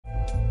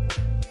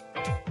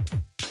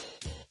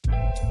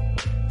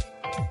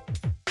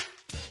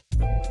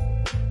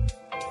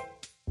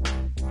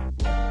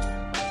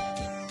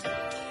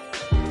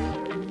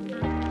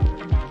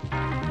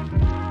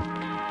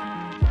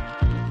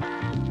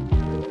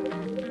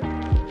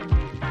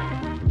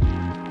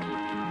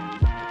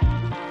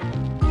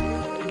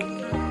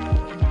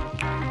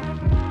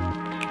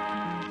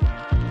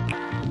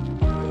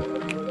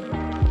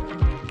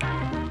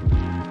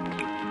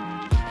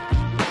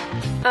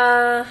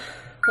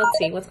let's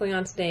see what's going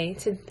on today.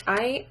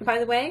 By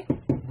the way,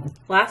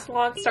 last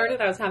vlog started,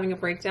 I was having a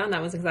breakdown.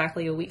 That was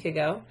exactly a week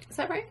ago. Is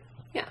that right?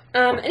 Yeah.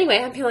 Anyway,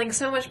 I'm feeling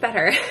so much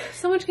better.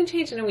 So much can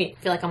change in a week.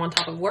 I feel like I'm on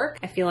top of work.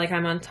 I feel like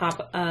I'm on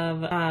top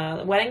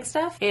of wedding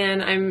stuff.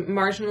 And I'm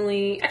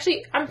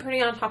I'm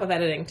pretty on top of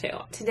editing too.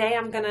 Today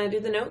I'm gonna do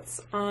the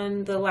notes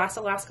on the last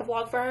Alaska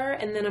vlog for her,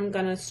 and then I'm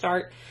gonna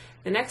start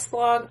the next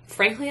vlog.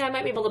 Frankly, I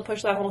might be able to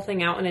push that whole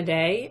thing out in a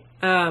day.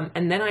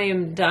 And then I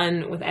am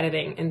done with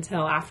editing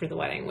until after the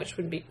wedding, which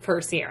would be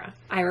for Sierra.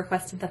 I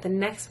requested that the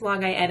next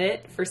vlog I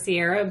edit for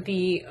Sierra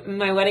be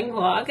my wedding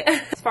vlog.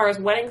 As far as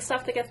wedding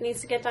stuff that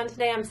needs to get done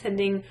today, I'm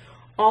sending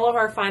all of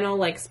our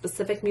final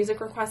specific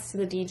music requests to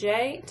the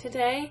DJ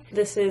today.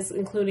 This is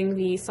including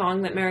the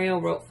song that Mario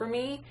wrote for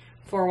me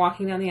for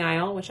Walking Down the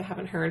Aisle, which I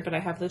haven't heard, but I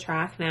have the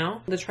track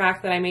now. The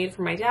track that I made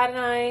for my dad and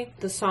I,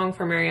 the song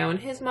for Mario and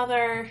his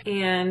mother,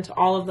 and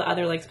all of the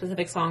other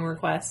specific song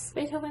requests,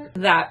 Beethoven,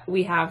 that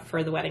we have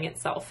for the wedding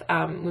itself.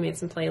 We made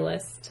some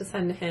playlists to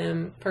send to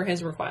him for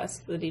his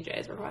request, the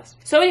DJ's request.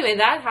 So anyway,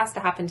 that has to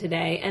happen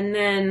today. And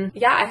then,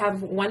 yeah, I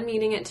have one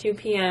meeting at 2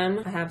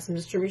 p.m. I have some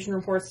distribution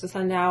reports to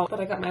send out, but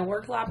I got my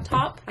work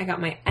laptop. I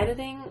got my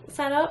editing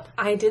set up.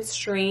 I did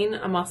strain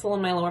a muscle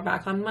in my lower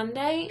back on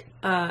Monday.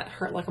 It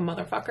hurt like a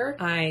motherfucker.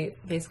 I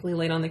basically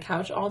laid on the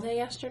couch all day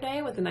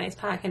yesterday with a nice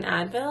pack and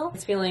Advil.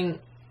 It's feeling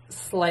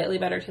slightly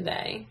better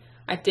today.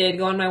 I did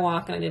go on my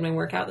walk and I did my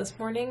workout this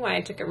morning.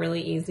 I took it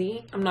really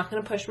easy. I'm not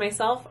going to push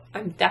myself.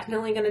 I'm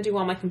definitely going to do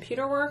all my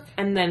computer work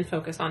and then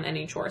focus on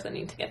any chores I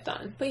need to get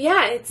done. But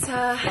yeah, it's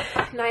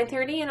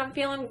 9:30 and I'm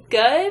feeling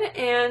good,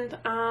 and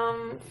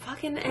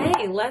fucking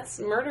A, let's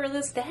murder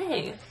this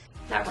day.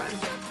 That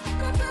rhymes.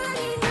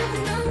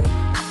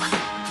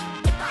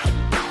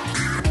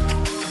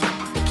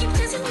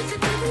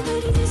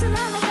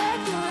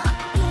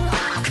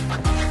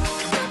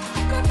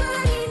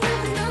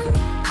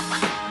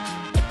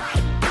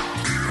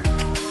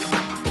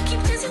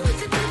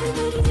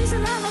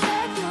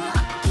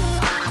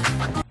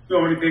 You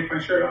want me to take my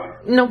shirt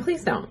off? No,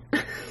 please don't.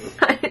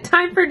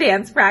 Time for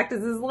dance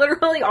practice is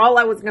literally all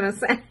I was gonna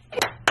say.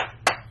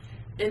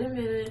 In a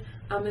minute,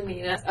 I'm gonna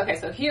need us. Okay,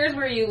 so here's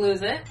where you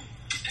lose it.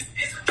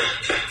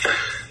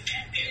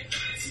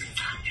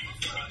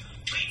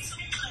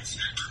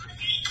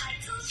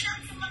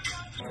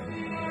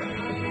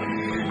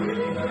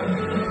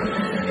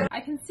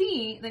 I can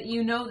see that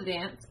you know the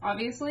dance,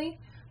 obviously.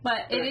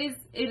 But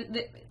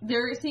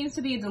there seems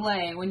to be a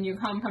delay when you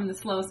come from the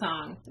slow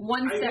song.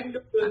 I think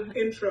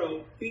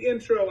the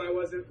intro I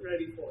wasn't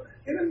ready for.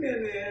 In a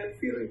minute,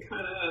 feeling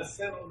kind of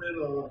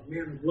sentimental,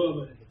 man and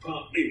woman,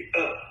 pump me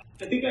up.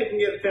 I think I can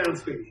get it down,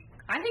 sweetie.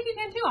 I think you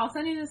can too. I'll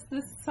send you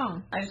this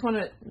song. I just want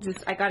to,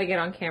 I gotta get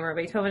on camera.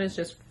 Beethoven is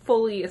just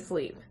fully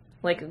asleep.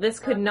 This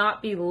could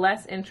not be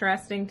less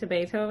interesting to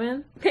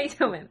Beethoven.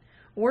 Beethoven,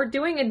 we're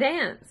doing a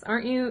dance.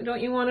 Aren't you,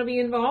 don't you want to be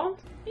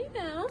involved? You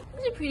know,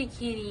 who's a pretty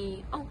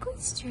kitty? Oh, good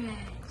stretch.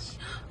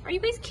 Are you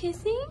guys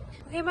kissing?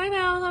 Okay, bye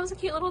now. That was a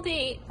cute little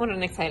date. What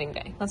an exciting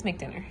day. Let's make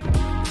dinner.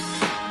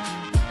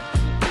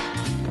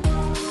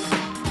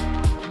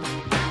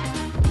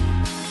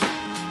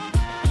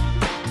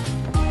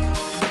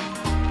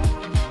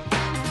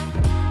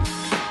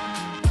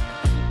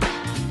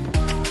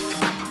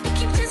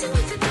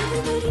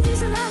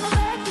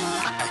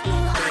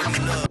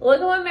 Look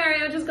at what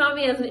Mario just got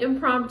me as an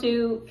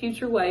impromptu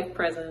future wife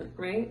present,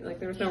 right?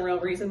 There was no real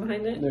reason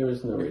behind it. There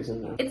was no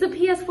reason, no. It's a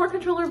PS4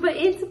 controller, but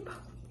it's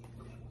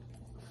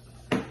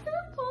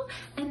purple,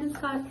 and it's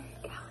got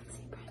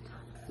Galaxy print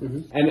on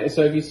it. And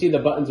so if you see, the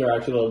buttons are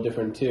actually a little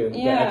different too.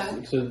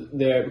 Yeah. So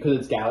they're, because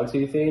it's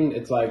Galaxy themed,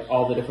 it's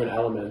all the different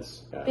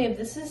elements. Yeah. Babe,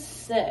 this is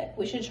sick.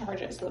 We should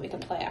charge it so that we can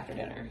play after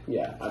dinner.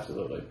 Yeah,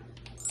 absolutely.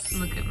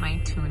 Look at my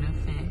tuna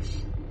fish.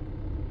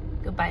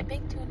 Goodbye,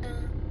 big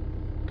tuna.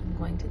 I'm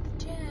going to the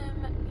gym.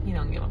 You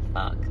don't give a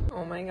fuck.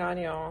 Oh my god,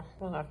 y'all.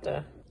 We'll have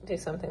to do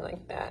something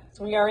like that.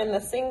 So we are in the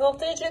single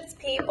digits,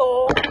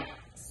 people.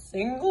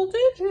 Single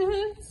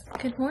digits.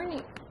 Good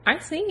morning. I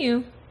see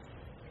you.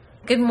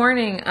 Good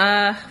morning.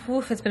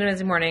 It's been a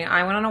busy morning.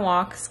 I went on a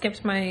walk,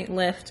 skipped my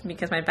lift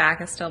because my back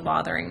is still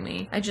bothering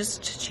me. I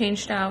just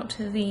changed out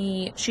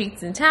the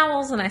sheets and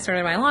towels and I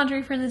started my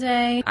laundry for the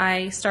day.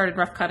 I started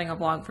rough cutting a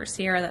vlog for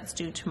Sierra that's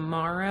due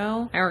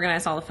tomorrow. I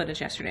organized all the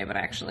footage yesterday, but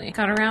actually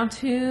got around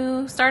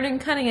to starting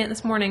cutting it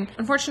this morning.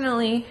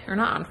 Unfortunately, or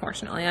not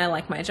unfortunately, I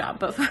like my job,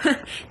 but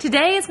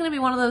today is going to be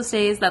one of those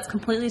days that's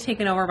completely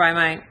taken over by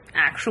my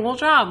actual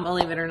job,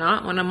 believe it or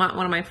not, one of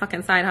my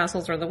fucking side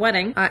hustles or the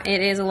wedding.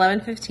 It is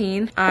 11:15.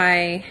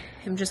 I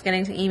am just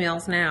getting to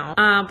emails now.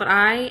 But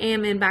I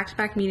am in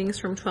back-to-back meetings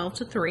from 12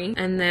 to 3.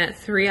 And then at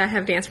 3, I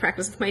have dance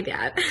practice with my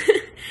dad.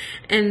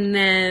 And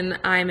then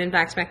I'm in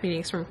back-to-back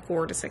meetings from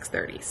 4 to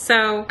 6:30.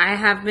 So I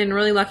have been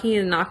really lucky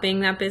in not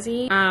being that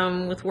busy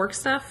with work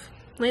stuff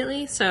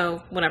lately,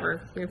 so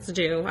whatever, it's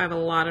due. I have a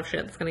lot of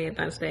shit that's gonna get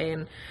done today,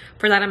 and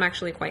for that I'm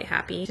actually quite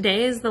happy.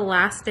 Today is the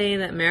last day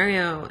that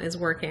Mario is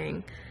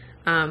working.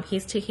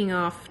 He's taking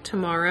off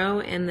tomorrow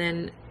and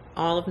then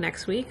all of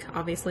next week.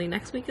 Obviously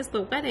next week is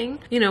the wedding.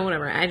 You know,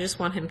 whatever. I just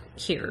want him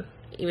here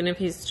even if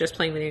he's just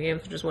playing video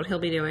games, which is what he'll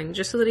be doing,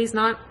 just so that he's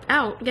not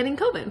out getting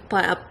COVID.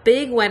 But a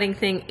big wedding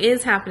thing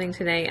is happening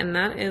today, and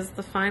that is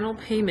the final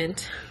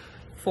payment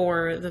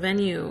for the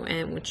venue,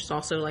 and which is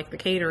also like the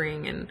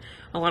catering and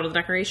a lot of the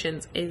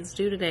decorations is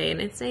due today,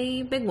 and it's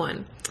a big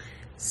one.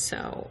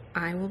 So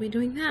I will be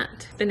doing that.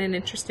 It's been an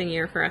interesting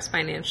year for us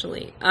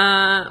financially.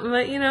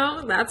 But you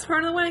know, that's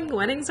part of the wedding.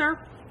 Weddings are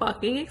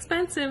fucking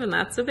expensive, and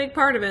that's a big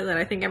part of it that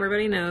I think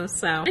everybody knows.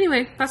 So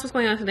anyway, that's what's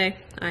going on today.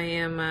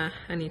 I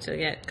need to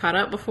get caught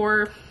up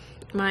before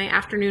my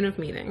afternoon of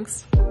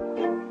meetings.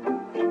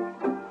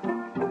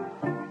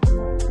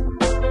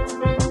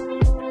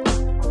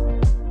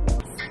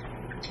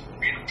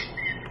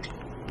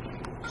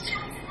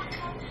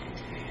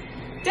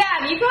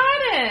 Dad, you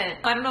got it!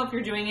 I don't know if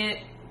you're doing it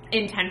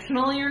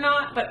intentionally or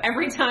not, but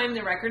every time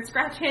the record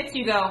scratch hits,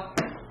 you go.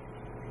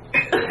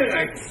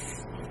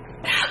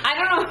 I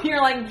don't know if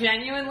you're like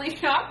genuinely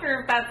shocked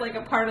or if that's like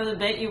a part of the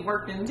bit you've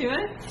worked into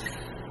it,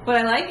 but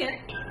I like it.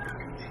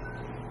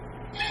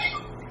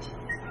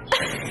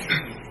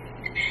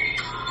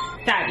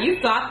 Dad,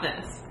 you've got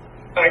this.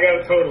 I got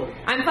it totally.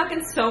 I'm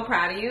fucking so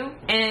proud of you,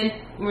 and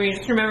we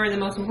just remember the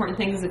most important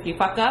thing is if you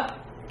fuck up,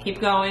 keep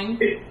going.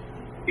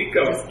 Keep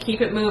going. Just keep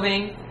it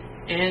moving,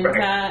 and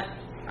right.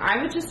 I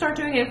would just start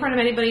doing it in front of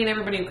anybody and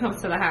everybody who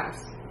comes to the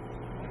house.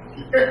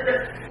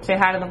 Say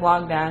hi to the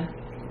vlog, Dad.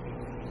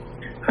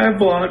 Hi,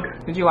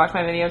 vlog. Did you watch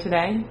my video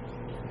today?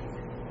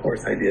 Of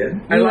course I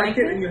did. I liked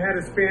it, and you had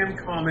a spam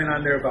comment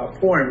on there about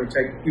porn, which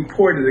I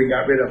reported and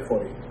got rid of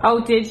for you. Oh,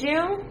 did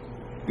you?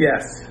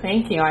 Yes.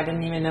 Thank you. I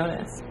didn't even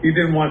notice. You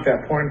didn't want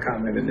that porn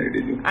comment in there,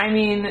 did you? I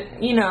mean,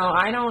 you know,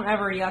 I don't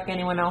ever yuck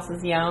anyone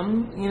else's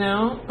yum, you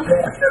know?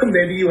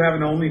 Maybe you have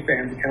an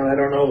OnlyFans account I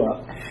don't know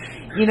about.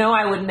 You know,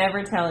 I would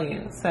never tell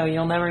you, so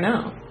you'll never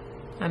know.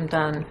 I'm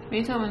done.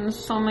 Beethoven,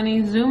 so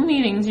many Zoom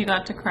meetings you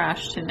got to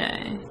crash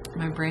today.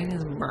 My brain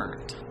is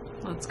burnt.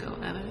 Let's go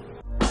edit.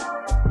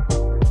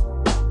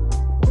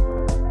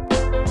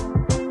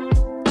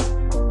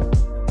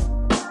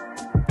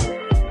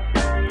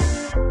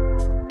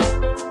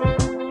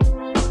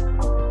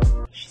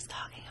 She's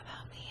talking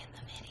about me in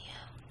the video.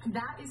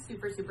 That is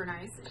super, super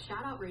nice.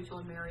 Shout out Rachel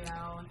and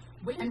Mario.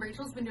 And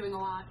Rachel's been doing a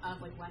lot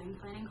of like wedding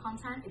planning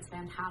content. It's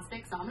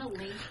fantastic. So I'm going to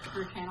link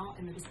her channel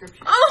in the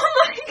description.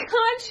 Oh my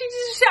god, she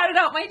just shouted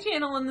out my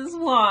channel in this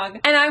vlog.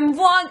 And I'm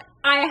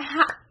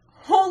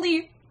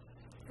holy,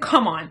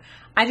 come on.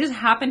 I just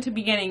happened to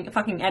be getting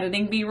fucking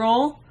editing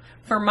B-roll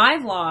for my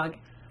vlog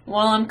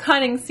while I'm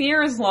cutting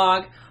Sierra's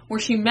vlog where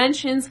she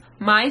mentions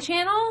my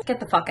channel. Get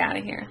the fuck out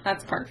of here.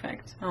 That's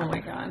perfect. Oh my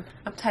god.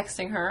 I'm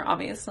texting her,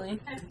 obviously. In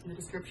the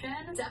description.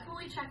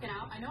 Definitely check it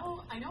out. I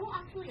know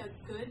actually a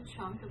good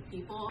chunk of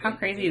people. How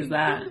crazy is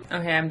that?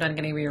 Okay, I'm done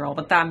getting B-roll,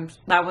 but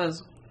that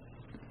was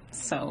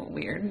so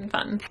weird and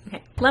fun.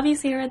 Okay. Love you,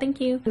 Sierra.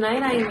 Thank you.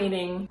 Tonight I am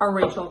eating a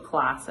Rachel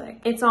classic.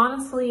 It's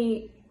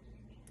honestly,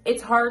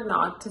 it's hard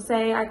not to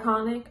say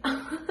iconic.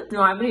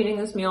 No, I've been eating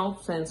this meal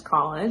since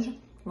college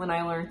when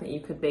I learned that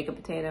you could bake a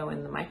potato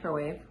in the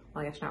microwave.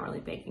 Well, I guess not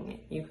really baking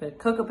it. You could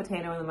cook a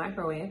potato in the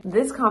microwave.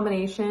 This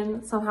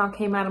combination somehow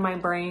came out of my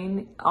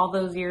brain all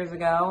those years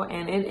ago,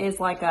 and it is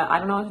like I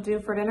don't know what to do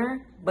for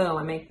dinner. Boom,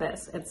 I make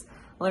this. It's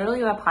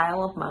literally a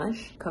pile of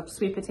mush, cooked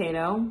sweet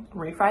potato,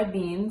 refried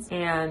beans,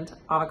 and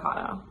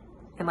avocado.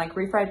 And like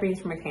refried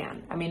beans from a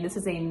can. I mean, this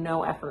is a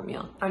no effort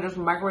meal. I just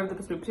microwaved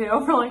the sweet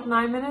potato for like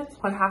 9 minutes,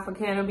 put half a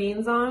can of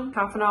beans on,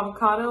 half an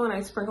avocado, and I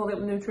sprinkled it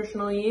with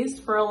nutritional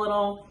yeast for a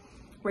little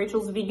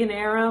Rachel's vegan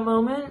era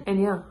moment. And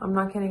yeah, I'm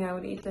not kidding, I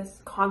would eat this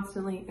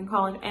constantly in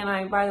college. And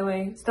I, by the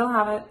way, still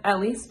have it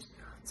at least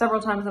several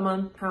times a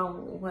month.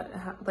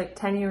 Like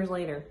 10 years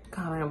later.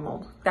 God, I'm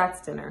old. That's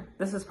dinner.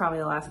 This is probably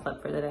the last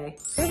clip for the day.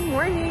 Good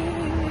morning.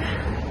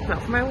 I'm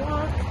out for my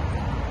walk,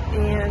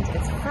 and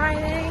it's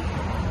Friday.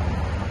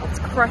 Let's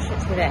crush it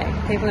today.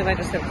 I can't believe I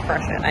just said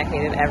crush it. I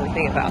hated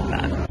everything about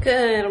that.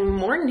 Good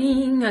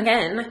morning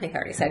again. I think I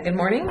already said good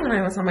morning when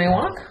I was on my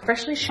walk.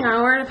 Freshly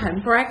showered, I've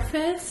had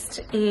breakfast,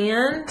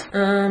 and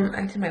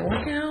I did my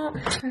workout.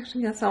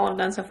 Actually, that's all I've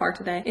done so far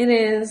today. It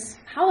is,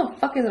 how the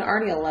fuck is it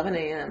already 11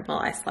 a.m.? Well,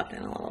 I slept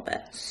in a little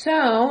bit.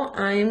 So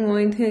I'm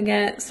going to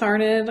get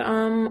started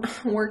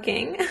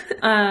working.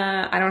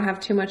 I don't have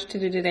too much to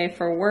do today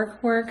for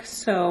work,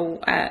 so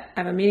I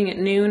have a meeting at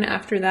noon.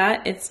 After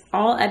that, it's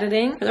all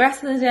editing for the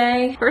rest of the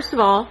day. First of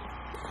all,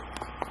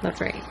 that's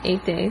right,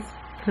 8 days.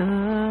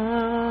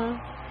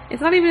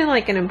 It's not even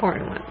like an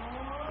important one.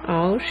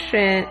 Oh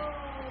shit.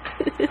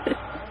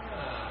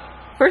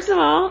 First of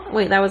all,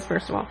 wait, that was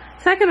first of all.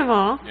 Second of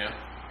all, yeah.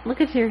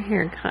 Look at your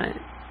haircut.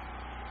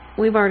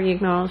 We've already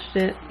acknowledged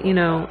it, you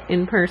know,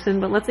 in person,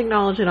 but let's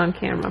acknowledge it on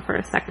camera for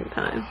a second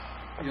time.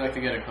 You like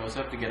to get a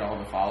close-up to get all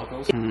the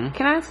follicles? Mm-hmm.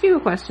 Can I ask you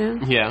a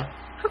question? Yeah.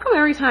 How come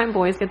every time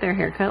boys get their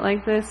haircut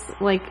like this,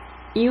 like,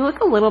 you look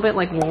a little bit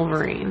like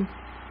Wolverine?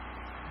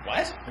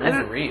 What?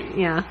 Wolverine?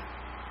 Yeah.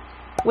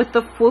 With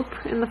the whoop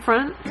in the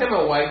front? Every time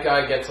a white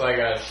guy gets like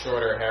a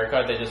shorter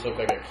haircut, they just look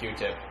like a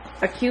Q-tip.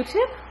 A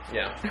Q-tip?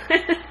 Yeah.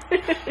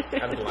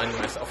 I've blinded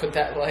myself with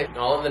that light.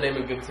 All in the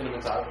name of good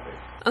cinematography.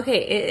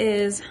 Okay, it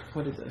is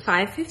What is this?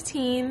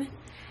 5:15.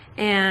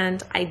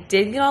 And I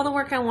did get all the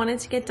work I wanted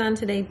to get done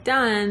today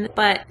done,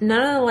 but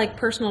none of the like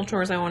personal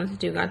chores I wanted to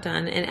do got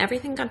done, and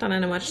everything got done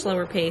at a much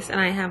slower pace, and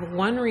I have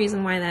one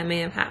reason why that may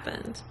have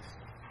happened.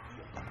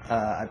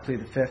 I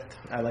plead the fifth.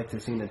 I like to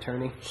see an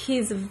attorney.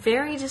 He's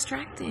very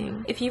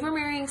distracting. If you were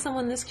marrying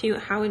someone this cute,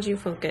 how would you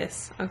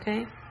focus,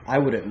 okay? I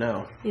wouldn't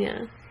know.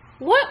 Yeah.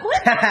 What?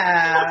 Take it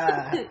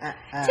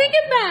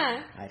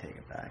back! I take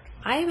it back.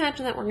 I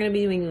imagine that we're going to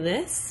be doing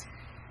this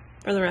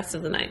for the rest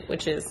of the night,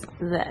 which is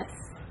this.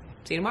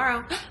 See you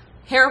tomorrow.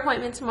 Hair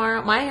appointment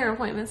tomorrow. My hair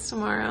appointment's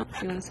tomorrow.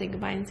 You want to say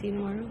goodbye and see you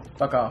tomorrow?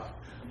 Fuck off.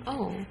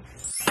 Oh.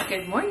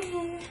 Good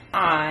morning.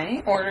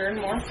 I ordered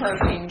more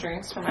protein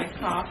drinks for my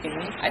coffee.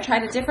 I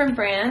tried a different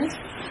brand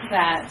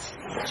that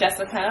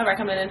Jessica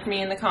recommended for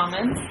me in the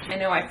comments. I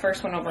know I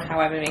first went over how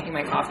I've been making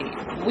my coffee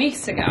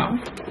weeks ago.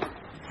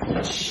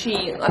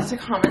 She left a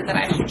comment that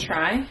I should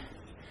try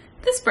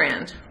this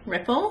brand,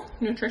 Ripple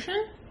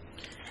Nutrition.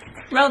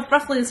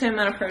 Roughly the same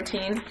amount of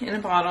protein in a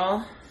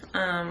bottle.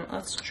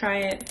 Let's try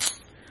it.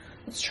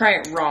 Let's try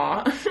it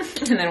raw,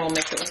 and then we'll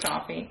mix it with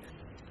coffee.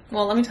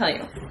 Well, let me tell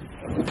you,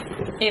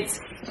 it's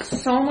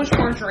so much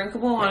more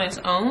drinkable on its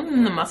own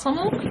than the muscle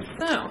milk.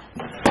 So,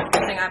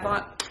 I think I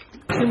bought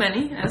too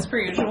many, as per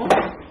usual,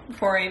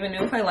 before I even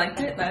knew if I liked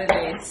it. That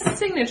is a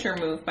signature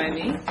move by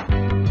me.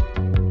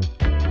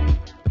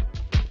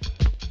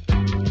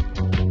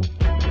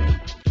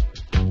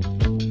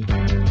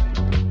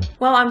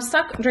 Well, I'm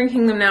stuck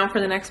drinking them now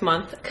for the next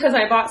month because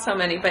I bought so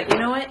many, but you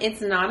know what?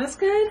 It's not as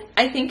good.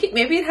 I think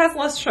maybe it has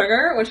less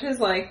sugar, which is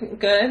like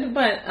good,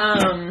 but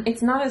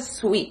it's not as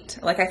sweet.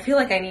 Like I feel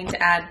like I need to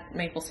add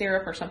maple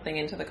syrup or something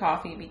into the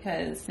coffee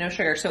because no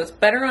sugar. So it's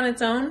better on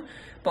its own,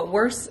 but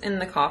worse in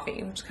the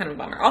coffee, which is kind of a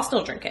bummer. I'll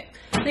still drink it.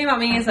 The thing about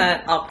me is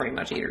that I'll pretty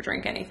much eat or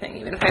drink anything,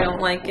 even if I don't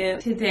like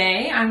it.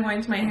 Today, I'm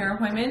going to my hair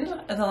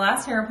appointment, the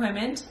last hair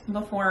appointment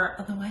before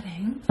the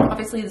wedding.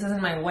 Obviously, this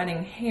isn't my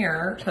wedding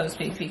hair, so to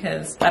speak,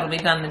 because that'll be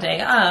done the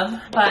day of,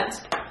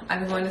 but I've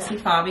been going to see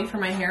Fabi for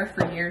my hair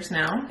for years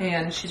now,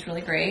 and she's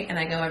really great, and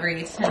I go every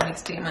 8 to 10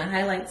 weeks to get my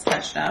highlights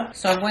touched up.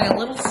 So I'm going a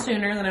little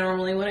sooner than I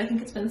normally would. I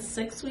think it's been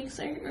 6 weeks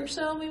or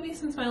so, maybe,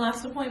 since my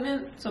last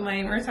appointment, so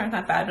my roots aren't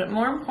that bad, but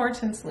more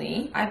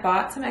importantly, I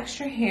bought some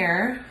extra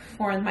hair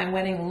for my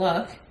wedding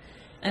look,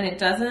 and it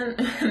doesn't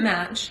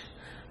match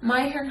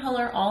my hair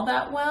color all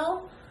that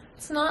well.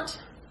 It's not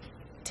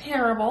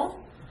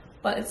terrible,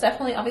 but it's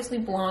definitely obviously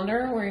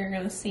blonder where you're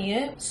gonna see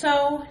it.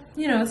 So,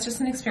 you know, it's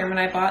just an experiment.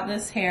 I bought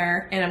this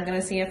hair and I'm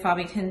gonna see if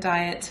Fabi can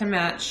dye it to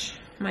match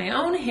my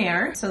own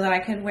hair so that I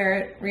could wear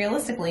it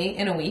realistically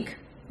in a week,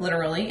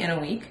 literally in a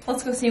week.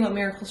 Let's go see what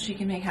miracles she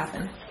can make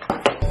happen.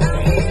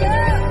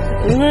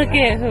 Look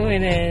at who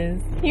it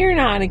is. You're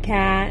not a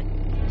cat.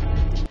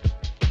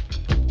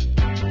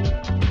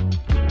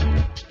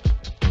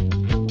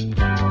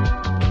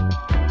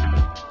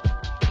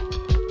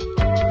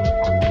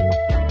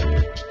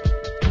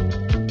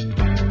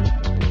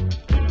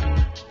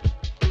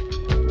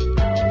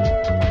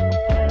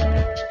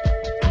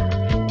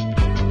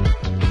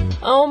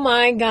 Oh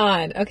my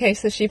god. Okay,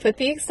 so she put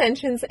the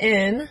extensions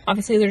in.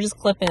 Obviously they're just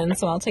clip-in,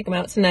 so I'll take them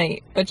out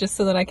tonight. But just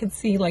so that I could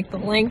see like the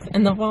length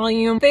and the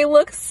volume. They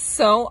look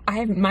so,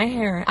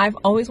 I've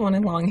always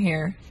wanted long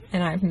hair.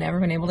 And I've never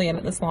been able to get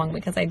it this long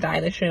because I dye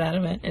the shit out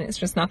of it. And it's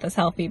just not this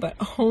healthy. But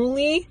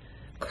holy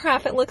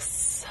crap, it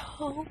looks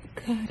so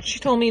good. She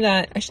told me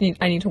that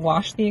I need to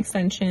wash the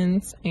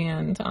extensions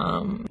and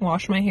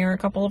wash my hair a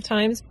couple of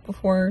times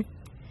before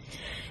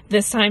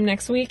this time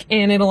next week,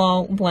 and it'll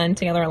all blend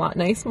together a lot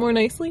more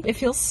nicely. It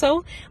feels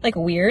so like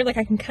weird, like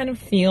I can kind of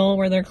feel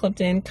where they're clipped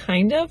in,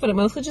 kind of, but it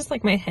mostly just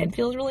like my head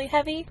feels really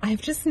heavy.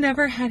 I've just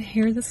never had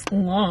hair this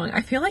long.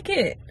 I feel like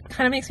it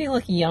kind of makes me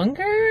look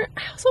younger.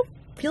 I also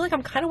feel like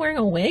I'm kind of wearing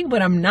a wig,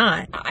 but I'm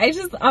not.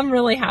 I'm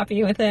really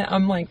happy with it.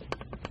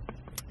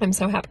 I'm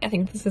so happy. I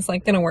think this is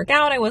like gonna work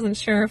out. I wasn't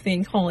sure if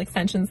the whole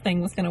extensions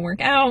thing was gonna work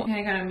out.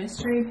 Okay, I got a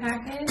mystery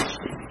package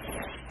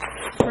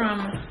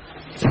from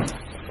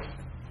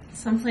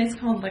someplace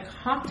called the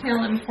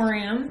Cocktail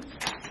Emporium. What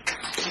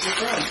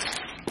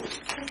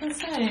does it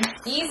say?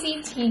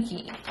 Easy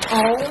Tiki.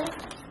 Oh,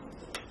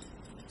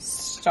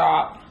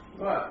 stop.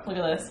 What? Look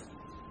at this.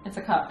 It's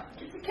a cup.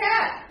 It's a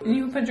cat. And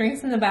you put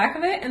drinks in the back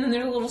of it, and then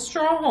there's a little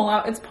straw hole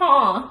out its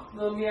paw.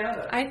 Little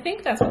meow. I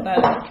think that's what that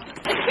is.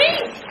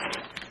 It's pink!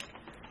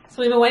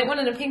 So we have a white one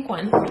and a pink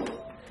one.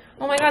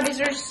 Oh my god, these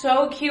are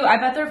so cute. I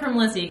bet they're from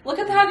Lizzie. Look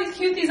at how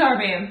cute these are,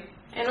 babe.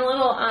 And a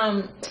little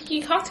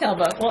tiki cocktail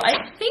book. Well,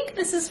 I think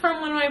this is from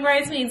one of my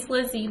bridesmaids,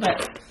 Lizzie,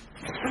 but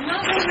I'm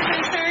not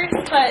 100% sure.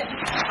 But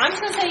I'm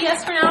just gonna say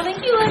yes for now.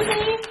 Thank you,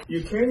 Lizzie.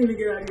 You can't even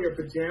get out of your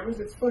pajamas.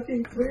 It's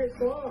fucking 3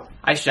 o'clock.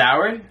 I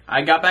showered.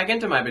 I got back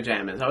into my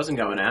pajamas. I wasn't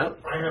going out.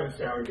 I haven't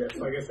showered yet,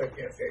 so I guess I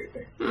can't say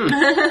anything.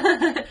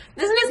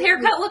 Doesn't his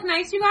haircut look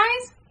nice, you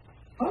guys?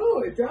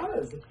 Oh, it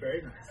does. It's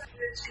very nice.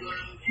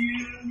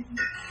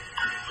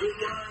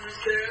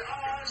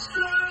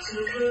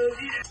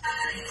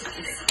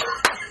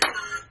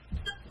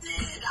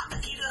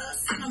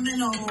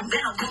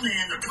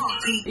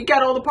 You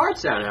got all the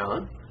parts down,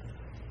 Alan.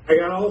 I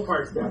got all the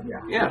parts down,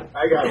 yeah. Yeah.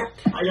 I got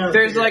it.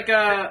 There's like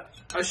a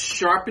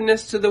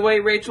sharpness to the way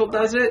Rachel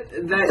does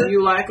it that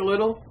you lack a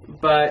little,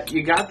 but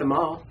you got them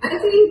all. I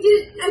think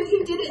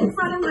he did it in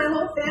front of my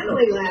whole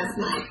family last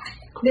night.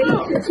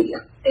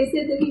 They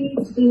said that he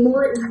needs to be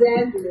more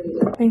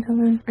exaggerated. Hey,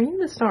 Helen, are you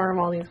the star of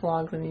all these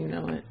vlogs and you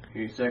know it?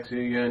 He's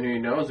sexy and he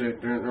knows it.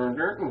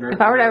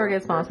 If I were to ever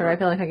get sponsored, I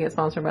feel like I get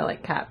sponsored by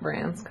like cat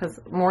brands because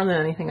more than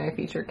anything, I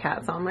feature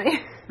cats on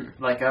my.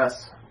 Like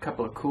us, a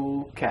couple of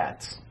cool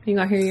cats. You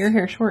got your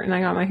hair short and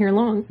I got my hair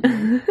long.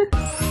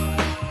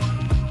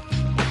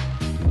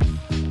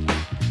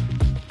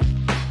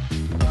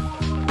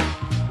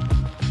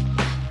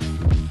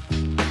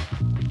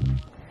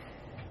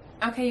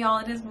 Okay, y'all,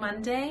 it is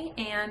Monday,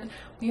 and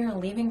we are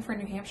leaving for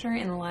New Hampshire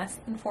in less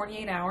than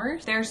 48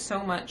 hours. There's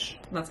so much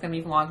that's going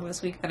to be vlogged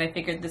this week that I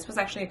figured this was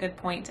actually a good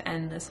point to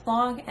end this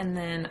vlog, and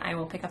then I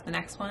will pick up the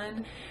next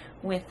one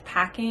with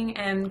packing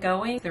and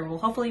going. There will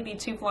hopefully be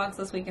 2 vlogs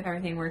this week if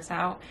everything works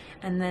out,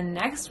 and then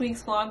next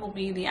week's vlog will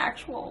be the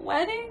actual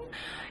wedding.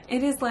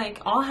 It is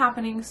like all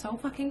happening so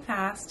fucking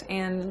fast,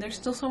 and there's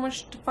still so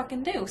much to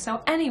fucking do.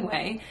 So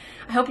anyway,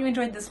 I hope you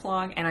enjoyed this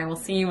vlog, and I will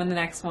see you in the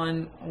next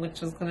one,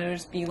 which is gonna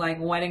just be like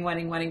wedding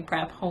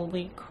prep.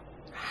 Holy crap.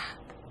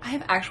 I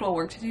have actual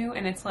work to do,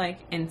 and it's like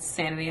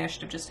insanity. I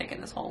should have just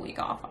taken this whole week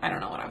off. I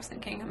don't know what I was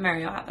thinking.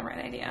 Mario had the right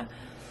idea.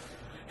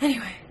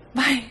 Anyway,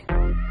 bye.